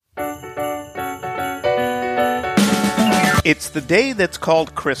It's the day that's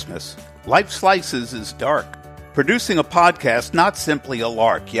called Christmas. Lifeslices is dark. Producing a podcast, not simply a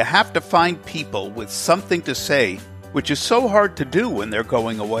lark. You have to find people with something to say, which is so hard to do when they're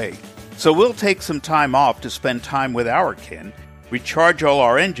going away. So we'll take some time off to spend time with our kin, recharge all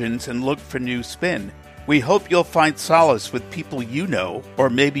our engines, and look for new spin. We hope you'll find solace with people you know, or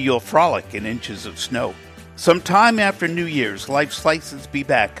maybe you'll frolic in inches of snow. Sometime after New Year's, Lifeslices be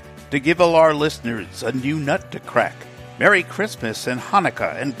back to give all our listeners a new nut to crack. Merry Christmas and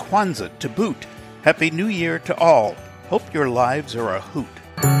Hanukkah and Kwanzaa to boot. Happy New Year to all. Hope your lives are a hoot.